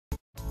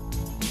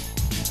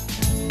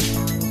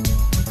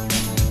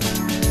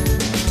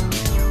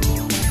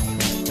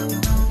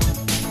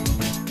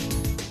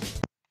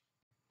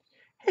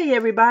Hey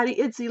everybody,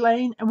 it's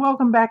Elaine and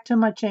welcome back to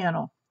my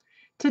channel.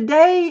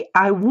 Today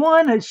I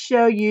want to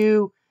show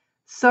you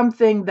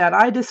something that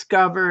I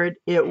discovered.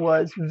 It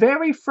was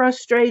very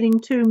frustrating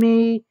to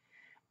me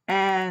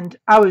and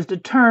I was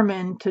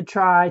determined to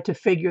try to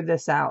figure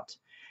this out.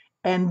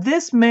 And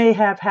this may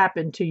have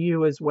happened to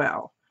you as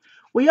well.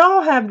 We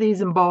all have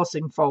these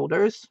embossing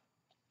folders,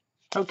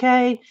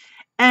 okay?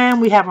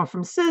 And we have them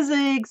from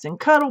Sizzix and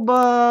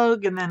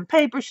Cuttlebug and then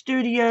Paper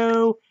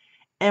Studio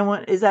and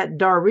what is that,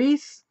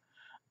 Doris?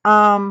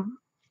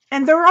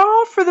 And they're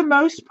all, for the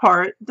most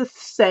part, the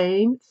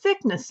same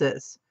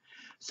thicknesses.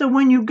 So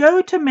when you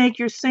go to make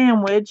your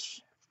sandwich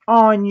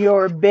on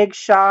your Big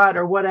Shot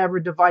or whatever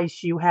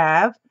device you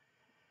have,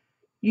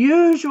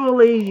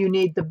 usually you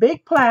need the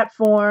big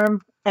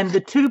platform and the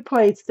 2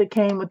 plates that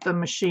came with the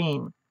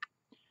machine.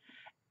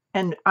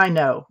 And I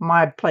know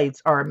my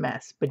plates are a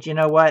mess, but you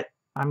know what?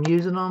 I'm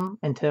using them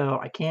until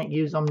I can't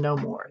use them no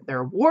more.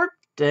 They're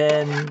warped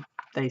and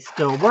they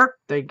still work.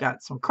 They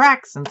got some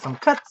cracks and some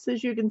cuts,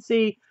 as you can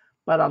see,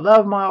 but I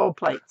love my old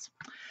plates.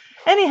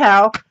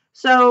 Anyhow,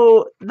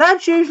 so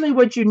that's usually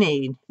what you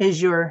need is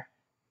your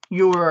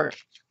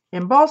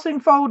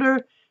embossing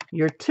folder,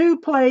 your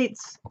 2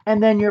 plates,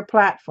 and then your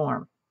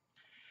platform.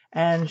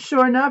 And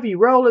sure enough, you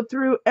roll it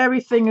through,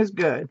 everything is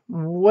good.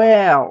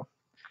 Well,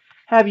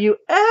 have you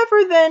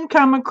ever then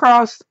come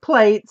across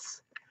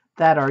plates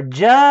that are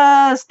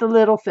just a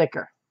little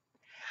thicker?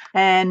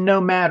 And no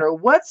matter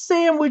what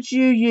sandwich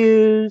you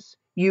use,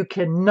 you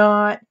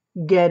cannot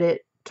get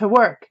it to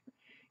work.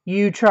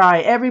 You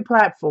try every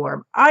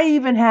platform. I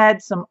even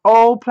had some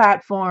old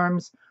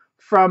platforms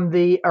from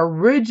the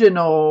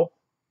original,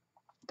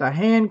 the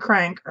hand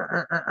crank,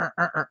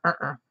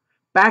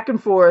 back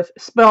and forth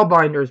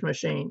Spellbinders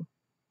machine.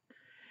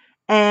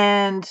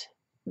 And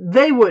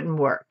they wouldn't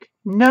work.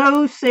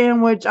 No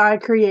sandwich I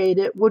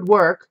created would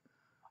work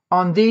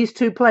on these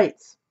 2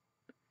 plates.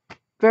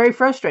 Very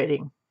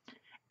frustrating.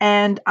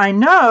 And I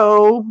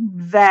know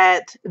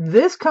that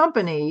this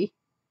company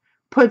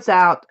puts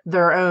out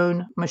their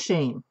own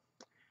machine.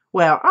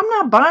 Well, I'm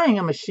not buying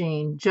a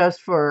machine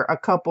just for a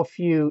couple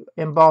few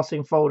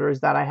embossing folders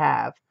that I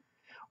have,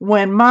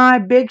 when my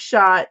Big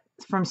Shot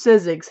from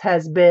Sizzix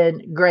has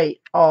been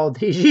great all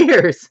these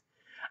years.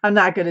 I'm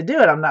not going to do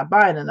it. I'm not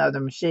buying another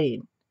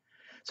machine.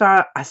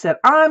 So I said,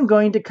 I'm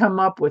going to come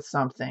up with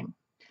something.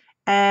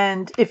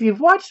 And if you've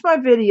watched my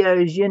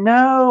videos, you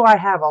know I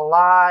have a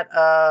lot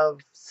of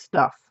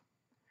stuff.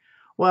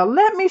 Well,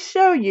 let me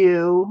show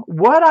you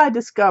what I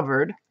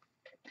discovered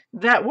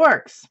that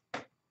works.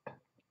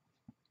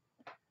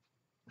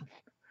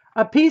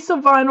 A piece of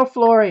vinyl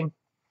flooring.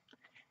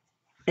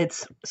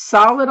 It's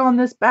solid on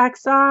this back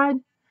side,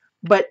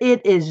 but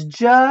it is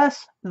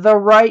just the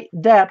right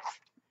depth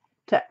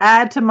to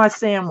add to my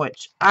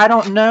sandwich. I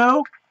don't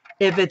know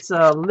if it's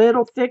a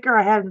little thicker.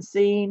 I haven't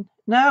seen.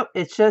 No,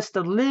 it's just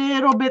a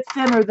little bit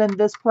thinner than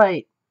this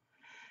plate.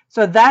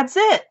 So that's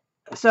it.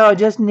 So I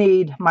just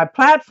need my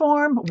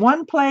platform,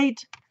 1 plate,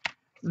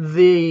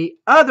 the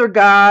other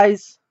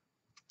guy's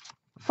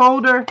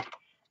folder,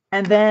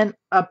 and then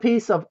a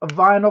piece of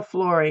vinyl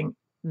flooring.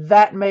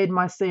 That made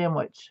my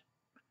sandwich.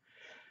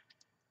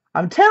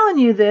 I'm telling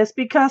you this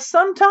because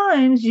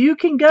sometimes you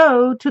can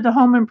go to the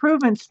home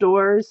improvement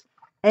stores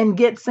and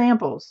get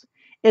samples.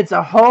 It's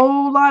a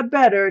whole lot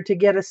better to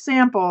get a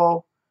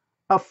sample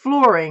of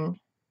flooring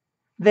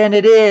than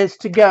it is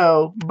to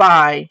go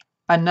buy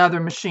another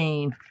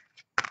machine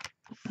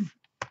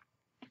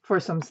for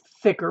some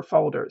thicker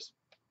folders.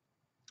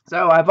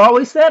 So I've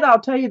always said I'll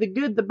tell you the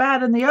good, the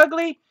bad, and the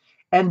ugly.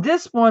 And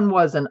this one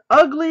was an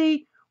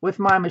ugly with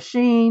my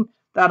machine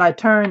that I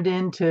turned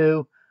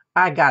into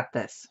I got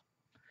this.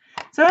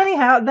 So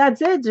anyhow,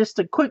 that's it. Just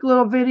a quick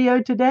little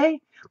video today.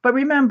 But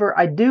remember,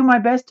 I do my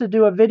best to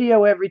do a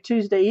video every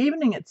Tuesday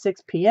evening at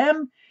 6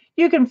 p.m.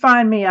 You can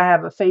find me. I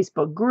have a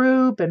Facebook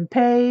group and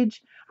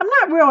page. I'm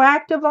not real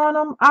active on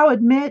them, I'll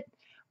admit,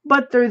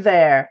 but they're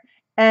there.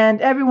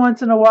 And every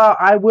once in a while,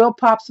 I will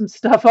pop some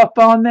stuff up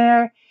on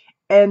there.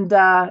 And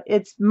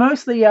it's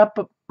mostly up,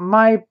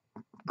 my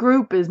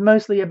group is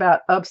mostly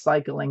about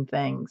upcycling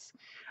things.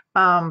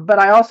 But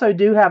I also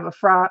do have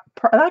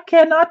I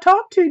cannot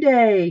talk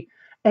today,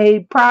 a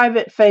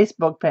private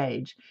Facebook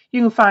page.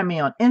 You can find me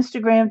on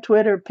Instagram,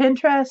 Twitter,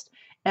 Pinterest,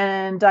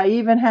 and I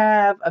even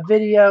have a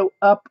video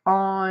up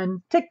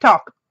on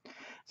TikTok.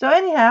 So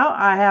anyhow,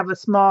 I have a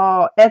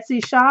small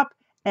Etsy shop,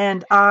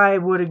 and I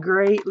would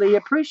greatly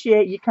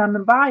appreciate you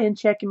coming by and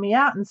checking me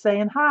out and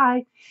saying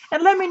hi.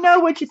 And let me know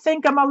what you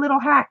think of my little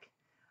hack.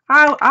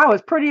 I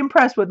was pretty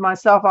impressed with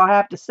myself, I'll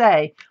have to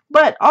say.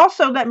 But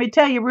also, let me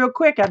tell you real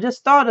quick, I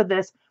just thought of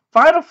this.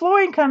 Vinyl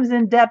flooring comes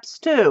in depths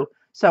too.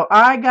 So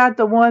I got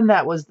the one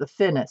that was the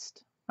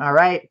thinnest. All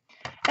right.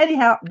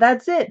 Anyhow,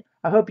 that's it.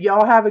 I hope you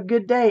all have a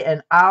good day,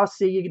 and I'll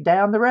see you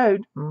down the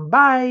road.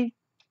 Bye.